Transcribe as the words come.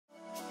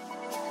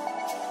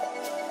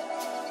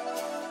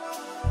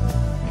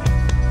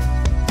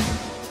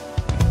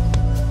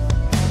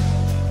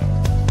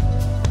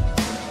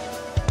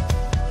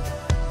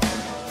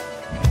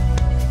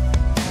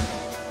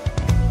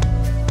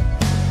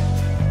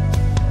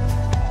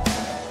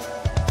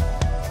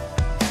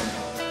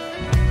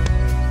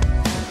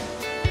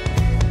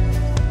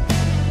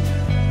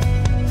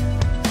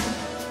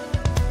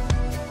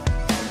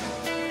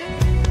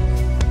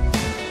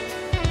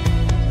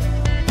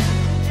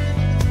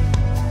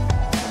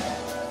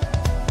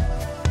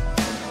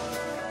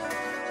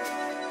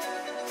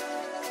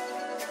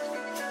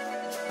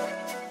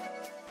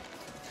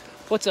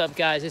What's up,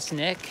 guys? It's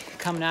Nick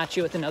coming at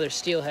you with another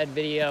Steelhead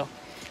video.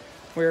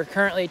 We're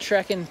currently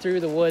trekking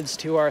through the woods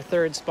to our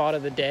third spot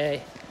of the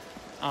day.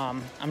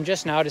 I'm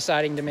just now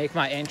deciding to make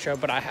my intro,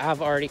 but I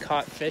have already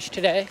caught fish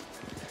today,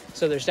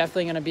 so there's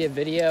definitely going to be a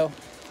video.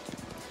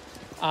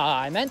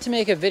 I meant to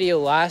make a video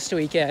last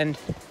weekend,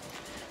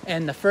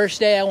 and the first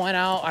day I went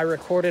out, I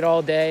recorded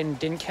all day and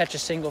didn't catch a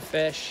single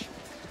fish.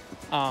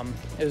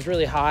 It was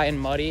really high and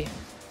muddy,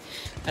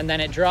 and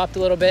then it dropped a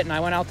little bit, and I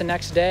went out the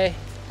next day,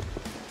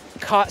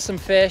 caught some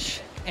fish,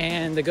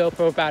 and the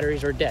GoPro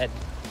batteries were dead.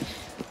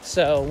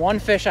 So one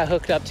fish I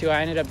hooked up to,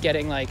 I ended up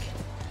getting like,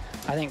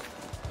 I think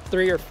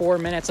 3 or 4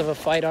 minutes of a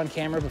fight on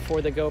camera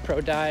before the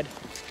GoPro died.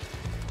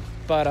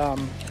 But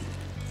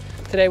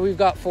today we've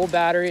got full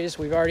batteries,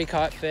 we've already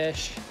caught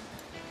fish,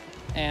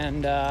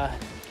 and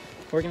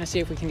we're gonna see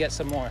if we can get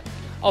some more.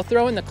 I'll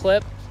throw in the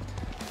clip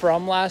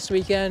from last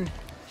weekend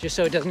just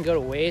so it doesn't go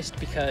to waste,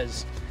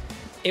 because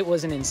it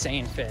was an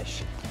insane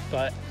fish.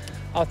 But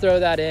I'll throw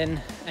that in,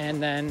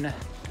 and then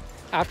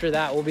after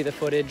that will be the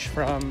footage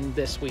from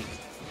this week.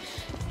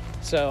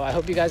 So I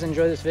hope you guys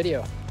enjoy this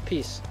video.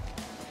 Peace.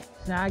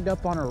 Snagged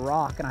up on a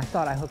rock, and I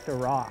thought I hooked a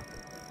rock.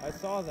 I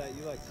saw that,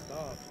 you like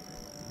stopped.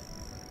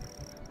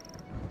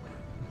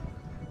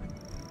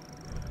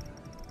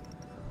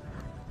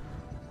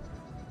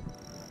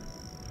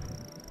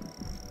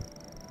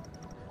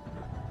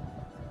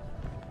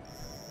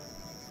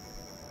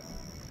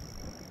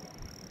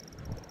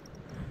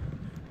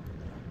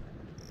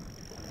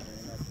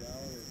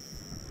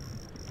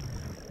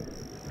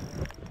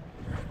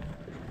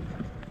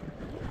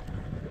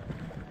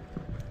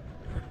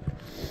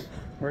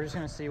 We're just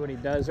gonna see what he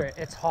does.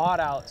 It's hot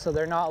out, so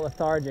they're not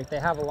lethargic. They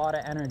have a lot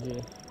of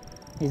energy.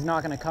 He's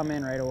not gonna come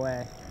in right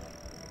away.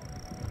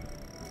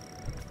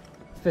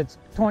 If it's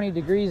 20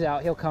 degrees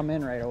out, he'll come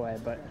in right away,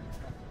 but.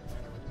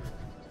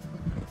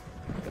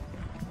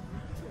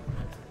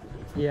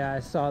 Yeah,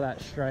 I saw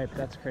that stripe.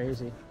 That's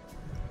crazy.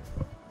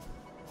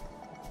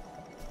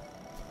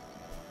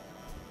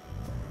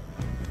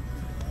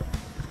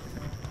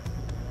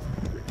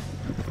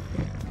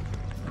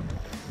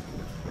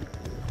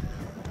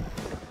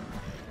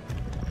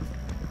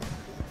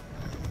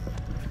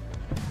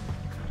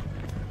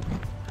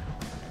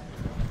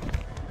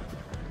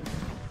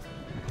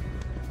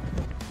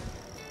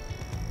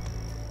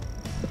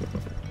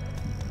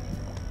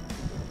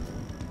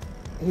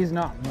 He's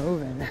not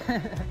moving.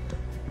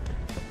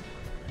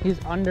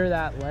 He's under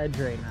that ledge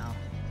right now.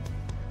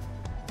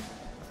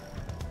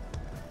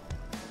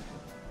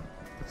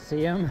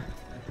 See him?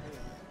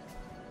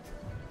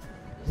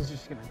 He's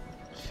just gonna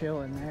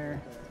chill in there.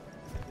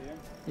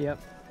 Yep.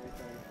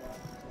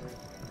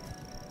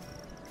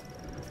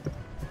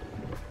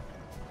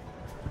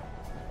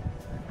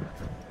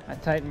 I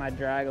tightened my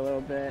drag a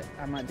little bit.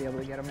 I might be able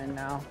to get him in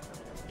now.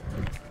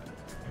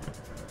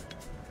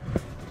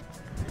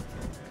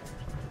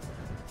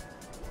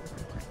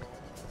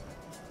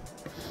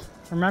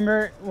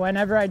 Remember,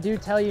 whenever I do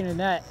tell you to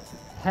net,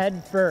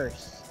 head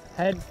first.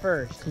 Head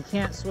first. He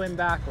can't swim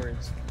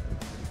backwards.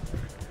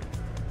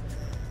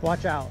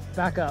 Watch out.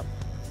 Back up.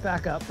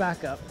 Back up.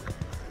 Back up.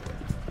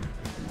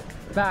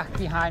 Back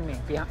behind me.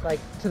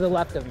 Like to the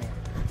left of me.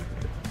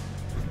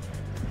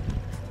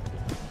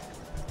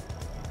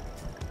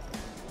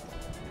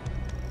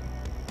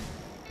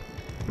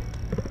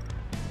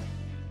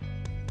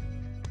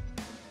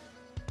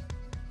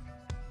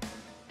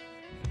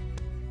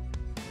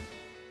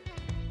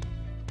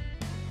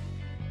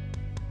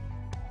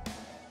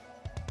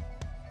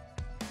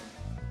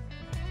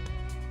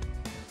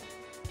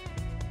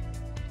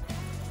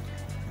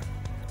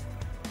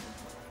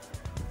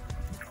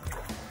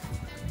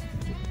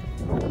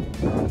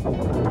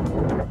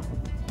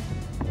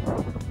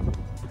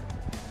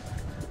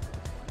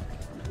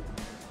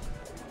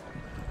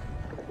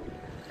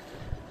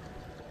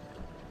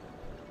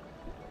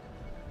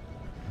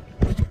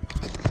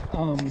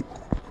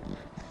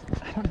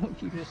 I don't know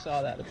if you just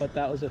saw that, but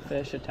that was a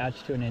fish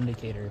attached to an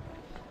indicator.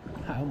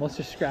 I almost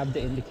just grabbed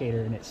the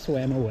indicator and it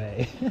swam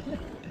away.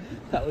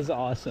 That was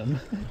awesome.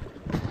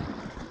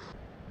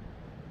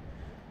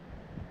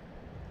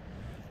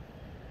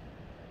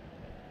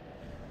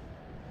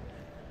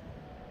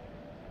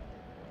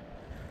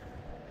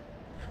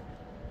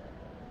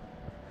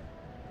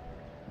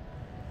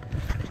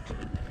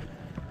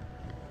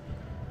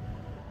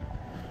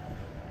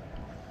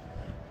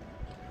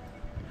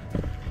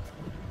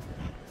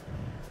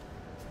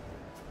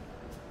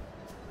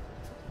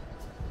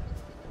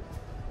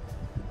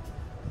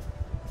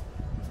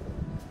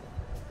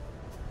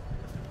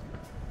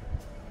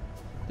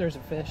 There's a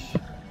fish.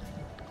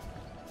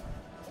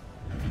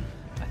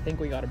 I think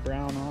we got a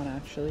brown on,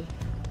 actually.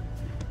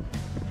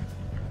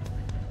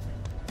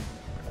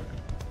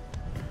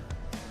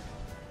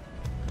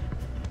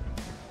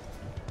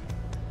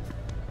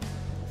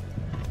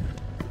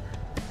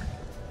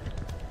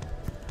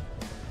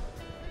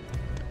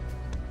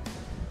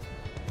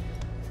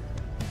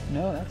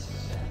 No, that's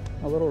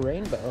a little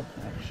rainbow,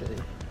 actually.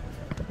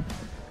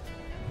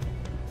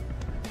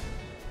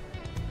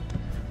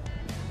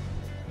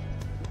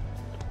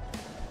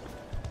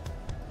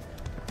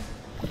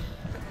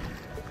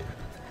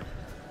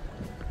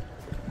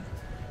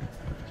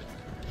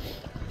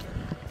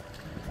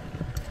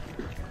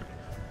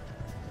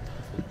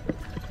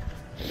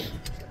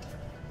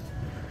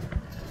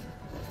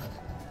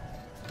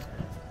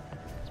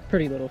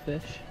 Pretty little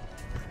fish.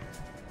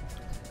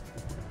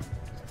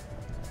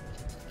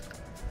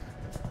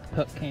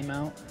 Hook came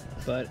out,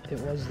 but it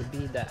was the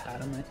bead that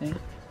had him, I think.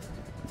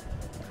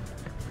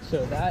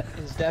 So that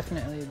is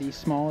definitely the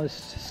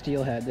smallest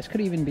steelhead. This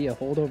could even be a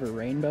holdover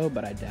rainbow,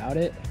 but I doubt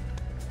it.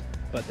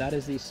 But that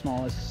is the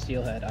smallest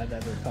steelhead I've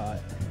ever caught.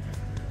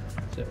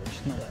 So we're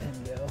just gonna let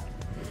him go.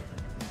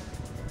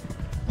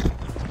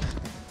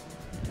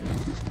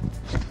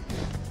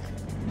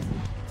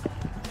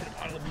 Get him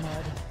out of the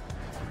mud.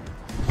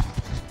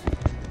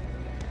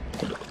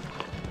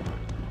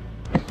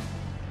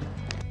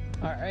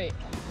 All right,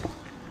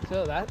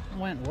 so that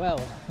went well.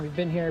 We've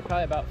been here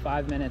probably about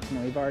 5 minutes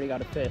and we've already got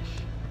a fish.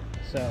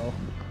 So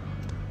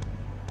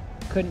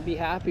couldn't be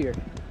happier.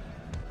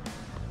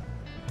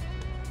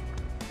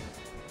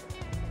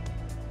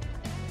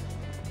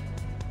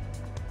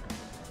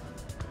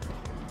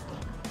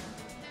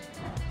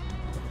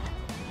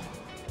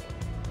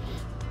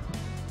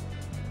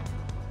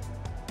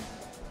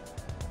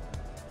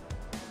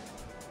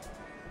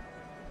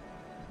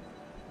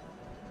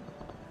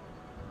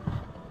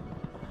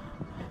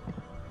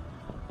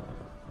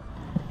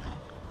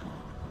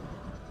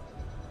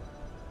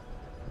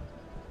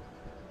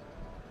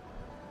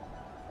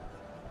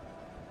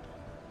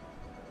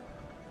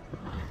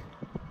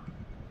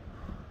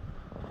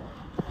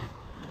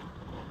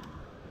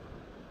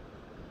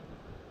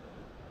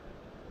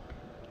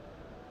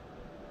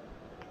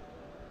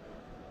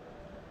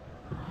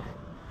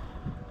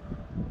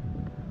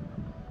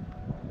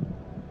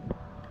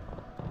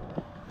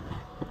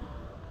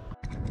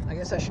 I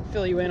guess I should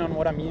fill you in on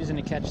what I'm using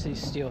to catch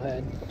these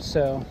steelhead.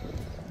 So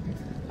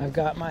I've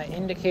got my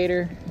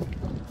indicator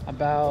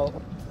about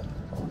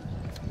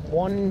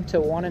 1 to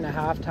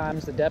 1.5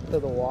 times the depth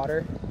of the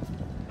water.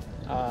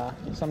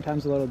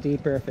 Sometimes a little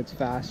deeper if it's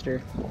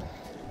faster.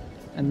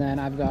 And then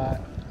I've got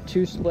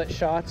 2 split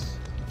shots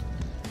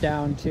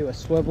down to a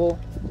swivel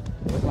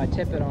with my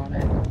tippet on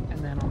it. And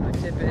then on my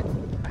tippet,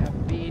 I have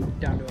a bead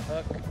down to a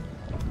hook.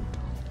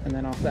 And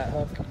then off that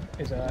hook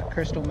is a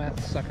crystal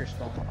meth sucker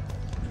spawn.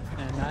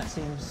 And that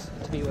seems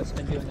to be what's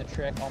been doing the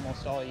trick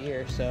almost all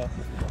year. So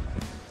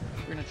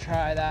we're gonna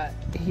try that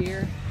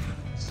here,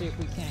 see if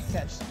we can't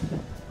catch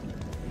something.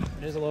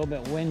 It is a little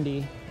bit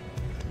windy,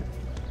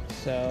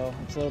 so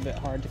it's a little bit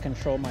hard to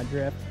control my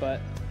drift, but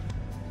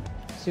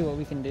see what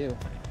we can do.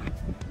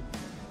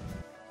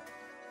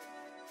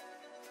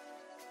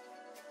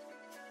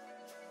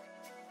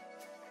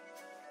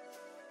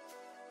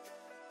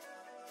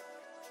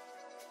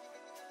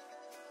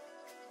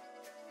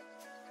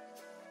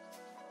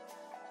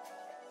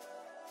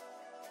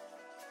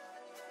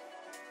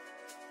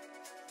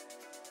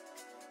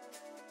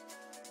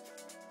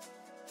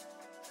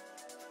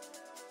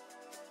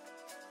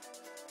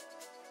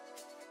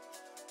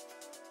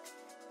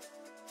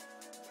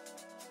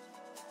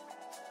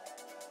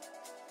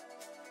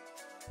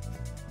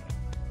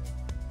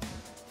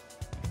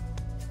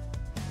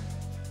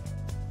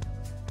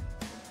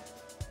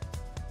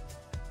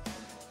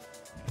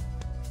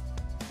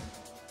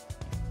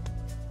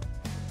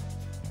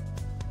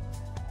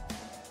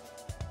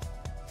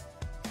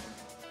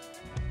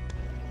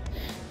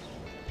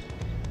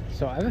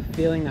 So I have a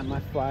feeling that my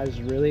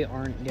flies really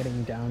aren't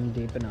getting down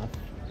deep enough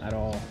at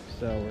all.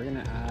 So we're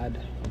gonna add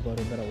a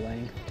little bit of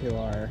length to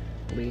our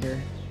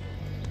leader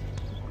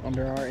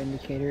under our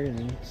indicator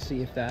and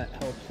see if that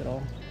helps at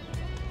all.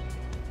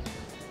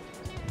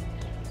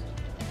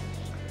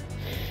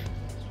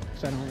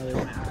 So I don't really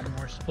want to add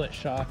more split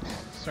shocks,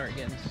 start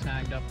getting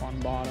snagged up on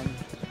bottom.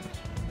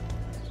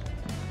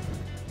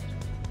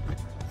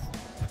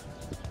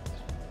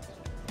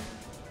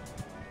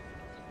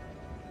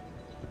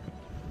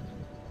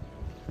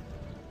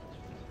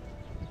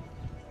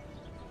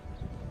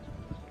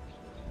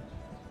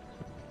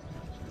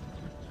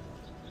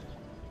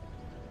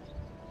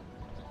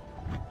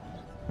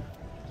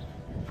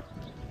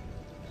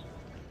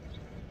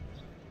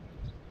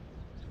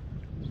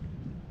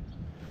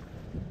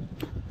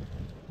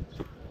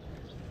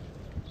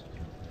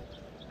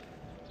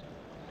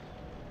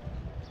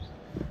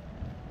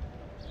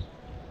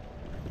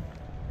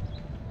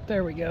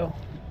 There we go.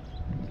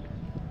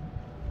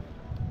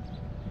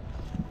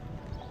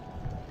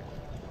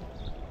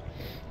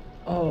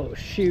 Oh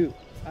shoot,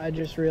 I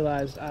just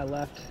realized I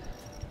left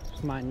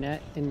my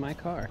net in my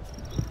car.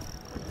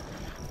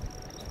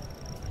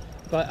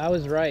 But I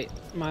was right,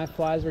 my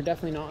flies were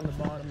definitely not on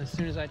the bottom. As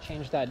soon as I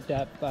changed that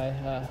depth, I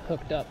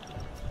hooked up.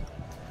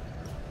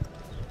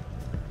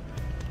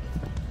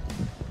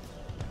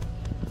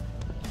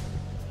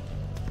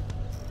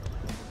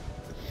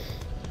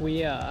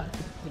 We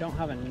don't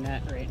have a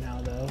net right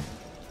now though.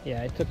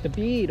 Yeah, I took the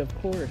bead, of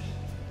course.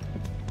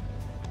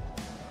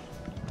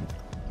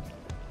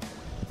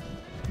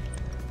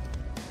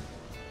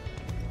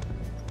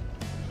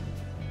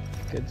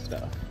 Good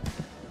stuff.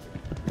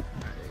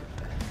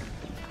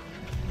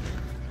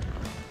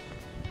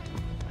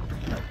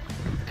 Come on,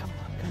 come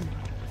on.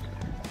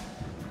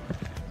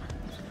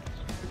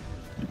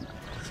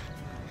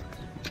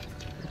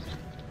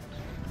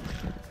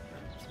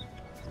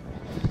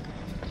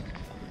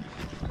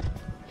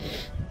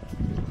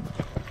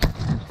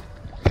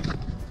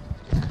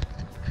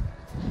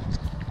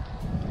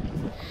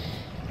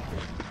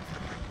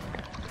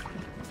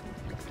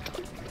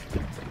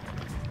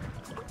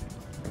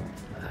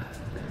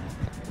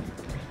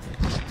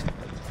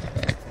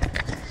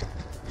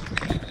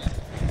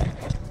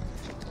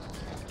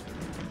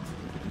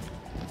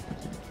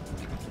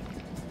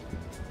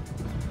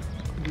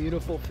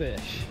 Beautiful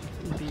fish.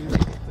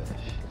 Beautiful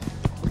fish.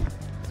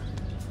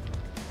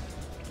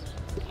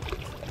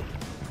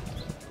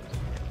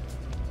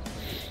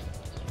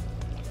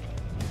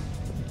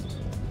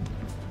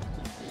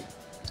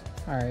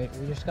 All right,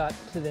 we just got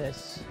to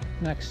this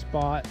next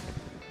spot.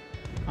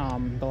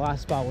 The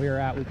last spot we were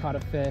at, we caught a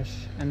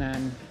fish, and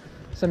then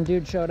some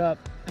dude showed up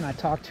and I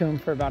talked to him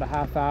for about a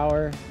half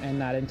hour,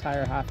 and that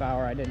entire half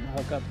hour I didn't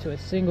hook up to a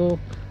single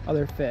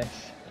other fish.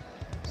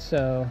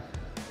 So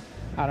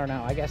I don't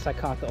know, I guess I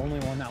caught the only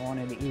one that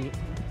wanted to eat.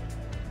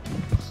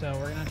 So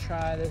we're gonna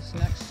try this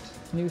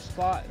next new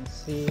spot and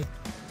see if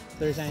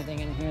there's anything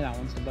in here that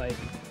wants to bite.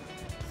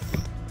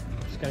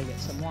 Just gotta get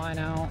some line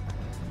out.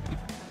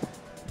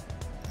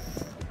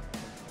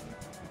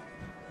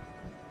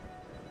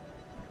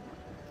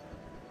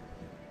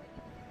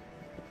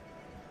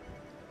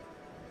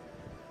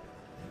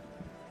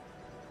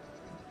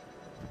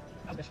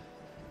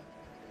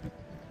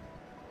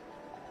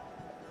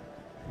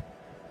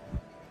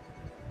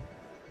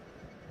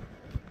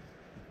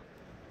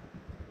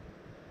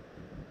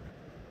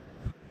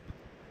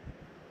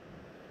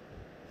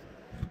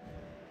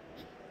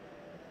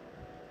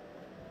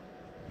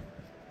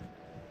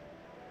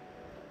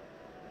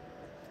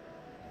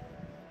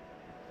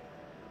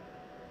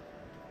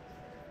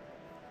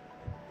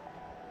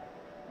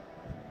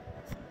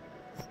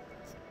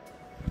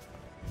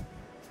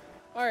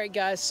 All right,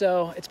 guys,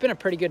 so it's been a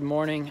pretty good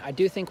morning. I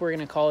do think we're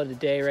gonna call it a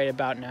day right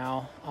about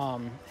now.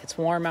 It's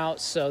warm out,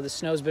 so the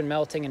snow's been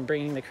melting and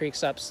bringing the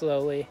creeks up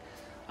slowly.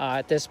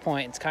 At this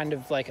point, it's kind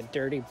of like a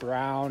dirty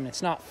brown.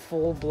 It's not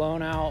full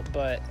blown out,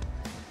 but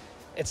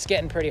it's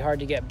getting pretty hard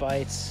to get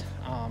bites.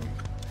 I'm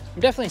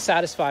definitely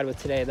satisfied with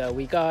today, though.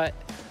 We got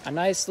a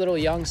nice little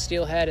young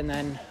steelhead and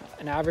then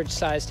an average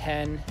sized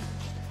hen,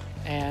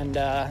 and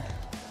I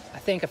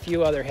think a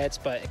few other hits,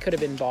 but it could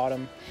have been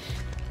bottom.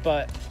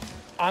 But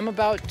I'm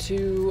about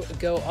to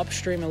go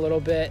upstream a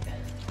little bit,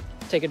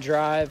 take a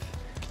drive,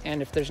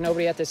 and if there's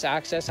nobody at this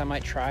access, I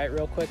might try it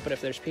real quick, but if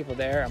there's people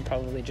there, I'm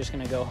probably just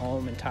gonna go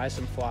home and tie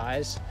some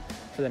flies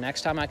for the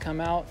next time I come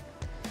out.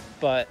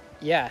 But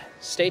yeah,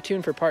 stay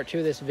tuned for part 2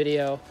 of this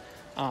video.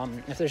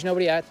 If there's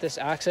nobody at this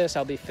access,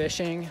 I'll be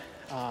fishing.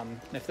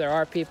 If there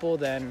are people,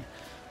 then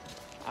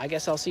I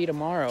guess I'll see you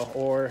tomorrow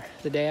or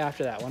the day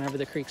after that, whenever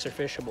the creeks are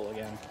fishable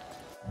again.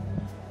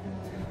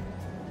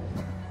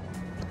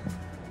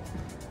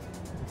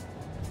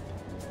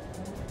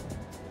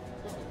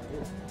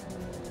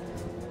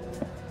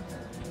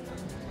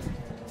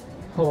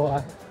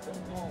 Oh,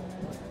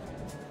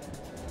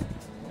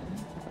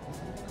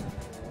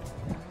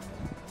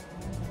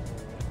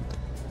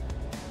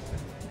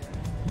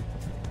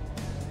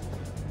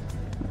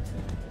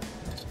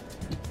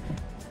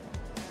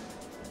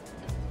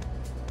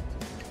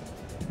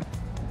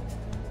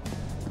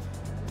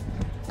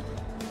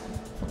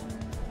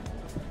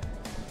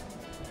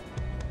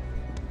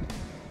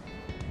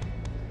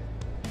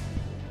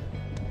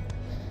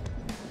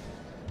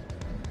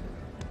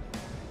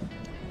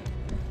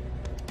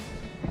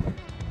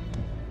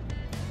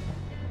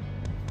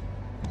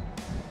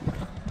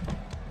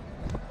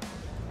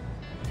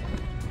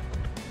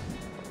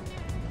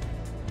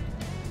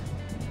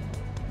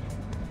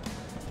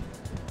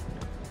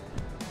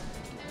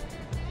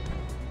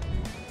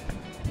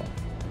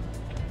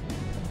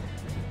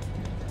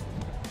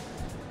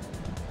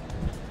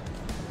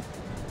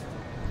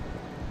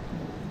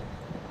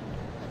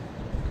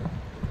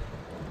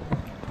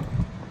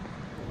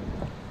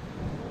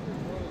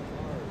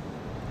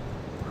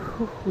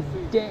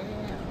 damn.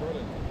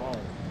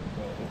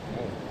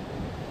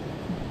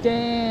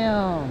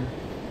 Damn.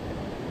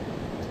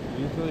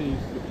 Usually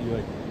you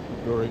like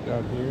go right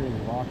down here and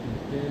you lock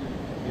your fin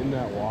in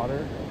that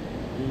water.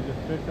 And you just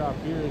fish off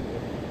here and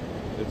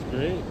it's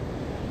great.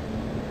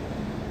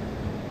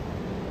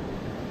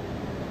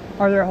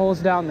 Are there holes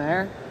down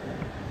there?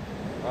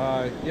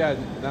 Yeah,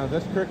 now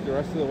this creek, the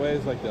rest of the way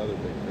is like the other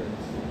big creeks.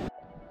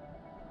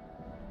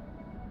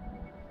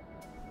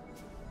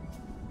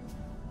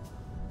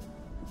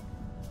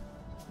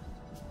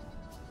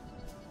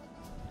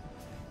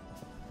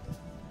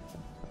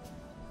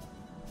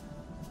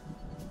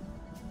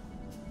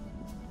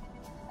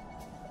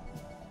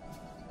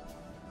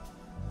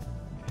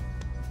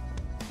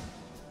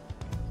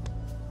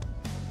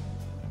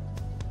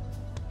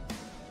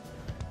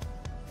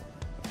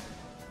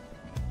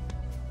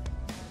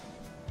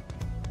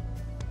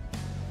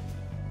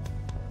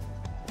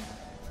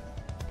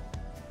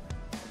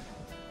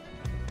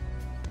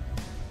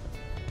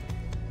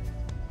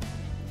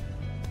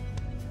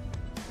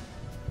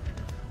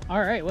 All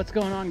right, what's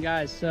going on,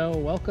 guys? So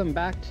welcome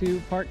back to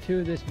part 2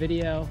 of this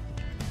video.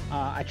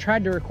 I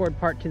tried to record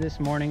part 2 this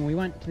morning. We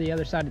went to the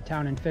other side of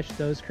town and fished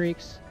those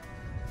creeks,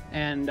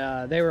 and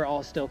they were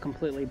all still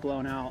completely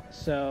blown out.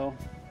 So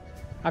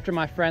after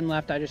my friend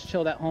left, I just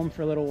chilled at home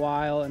for a little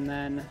while, and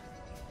then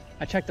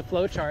I checked the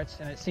flow charts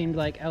and it seemed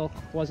like elk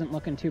wasn't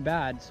looking too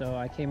bad. So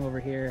I came over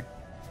here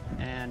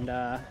and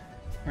we're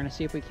gonna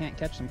see if we can't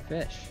catch some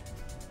fish.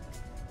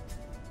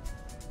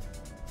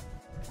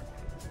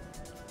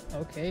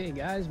 Okay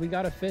guys, we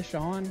got a fish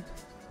on.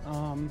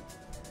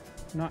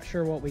 Not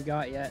sure what we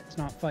got yet. It's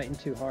not fighting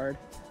too hard.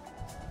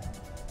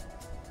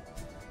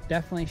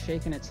 Definitely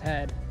shaking its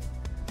head,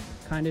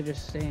 kind of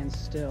just staying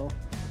still.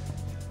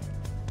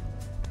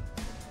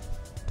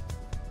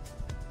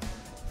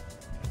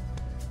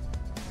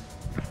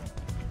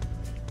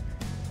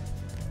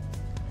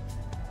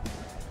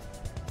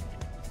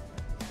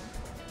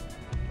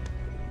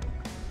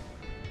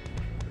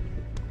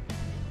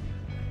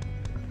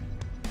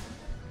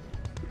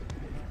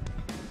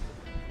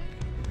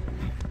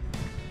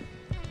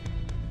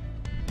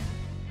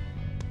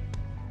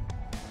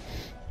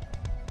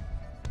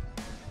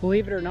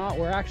 Believe it or not,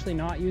 we're actually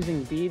not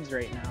using beads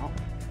right now.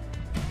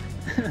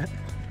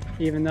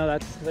 Even though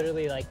that's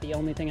literally like the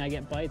only thing I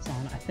get bites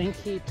on. I think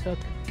he took,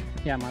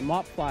 yeah, my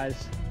mop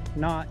fly's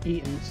not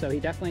eaten, so he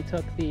definitely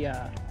took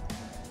the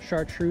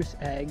chartreuse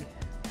egg.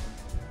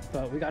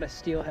 But we got a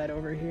steelhead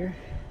over here.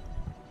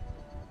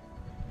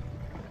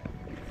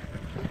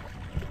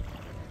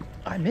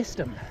 I missed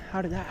him.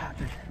 How did that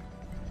happen?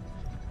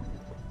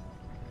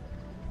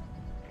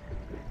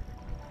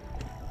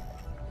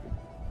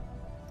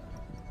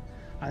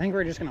 I think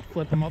we're just gonna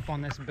flip him up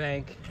on this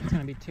bank. It's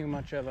gonna be too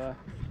much of a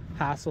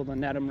hassle to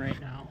net him right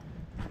now.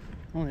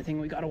 Only thing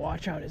we gotta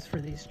watch out is for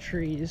these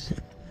trees.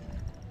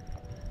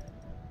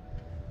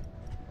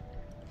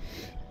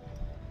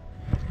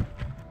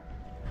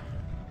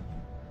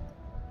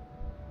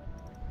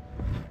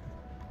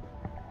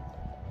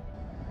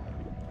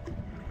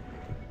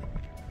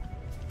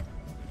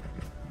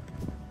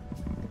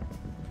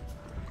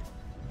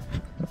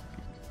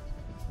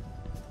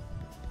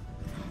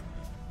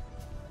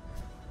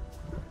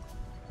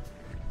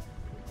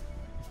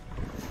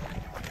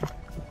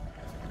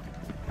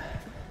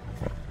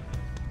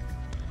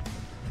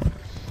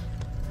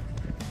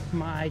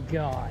 My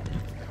God,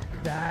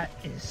 that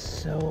is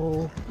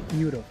so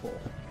beautiful.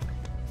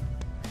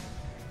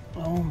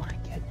 Oh my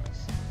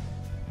goodness.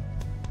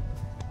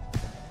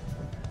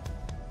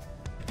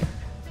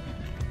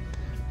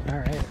 All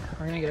right,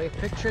 we're gonna get a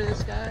picture of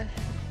this guy,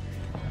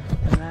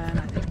 and then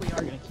I think we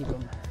are gonna keep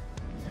him.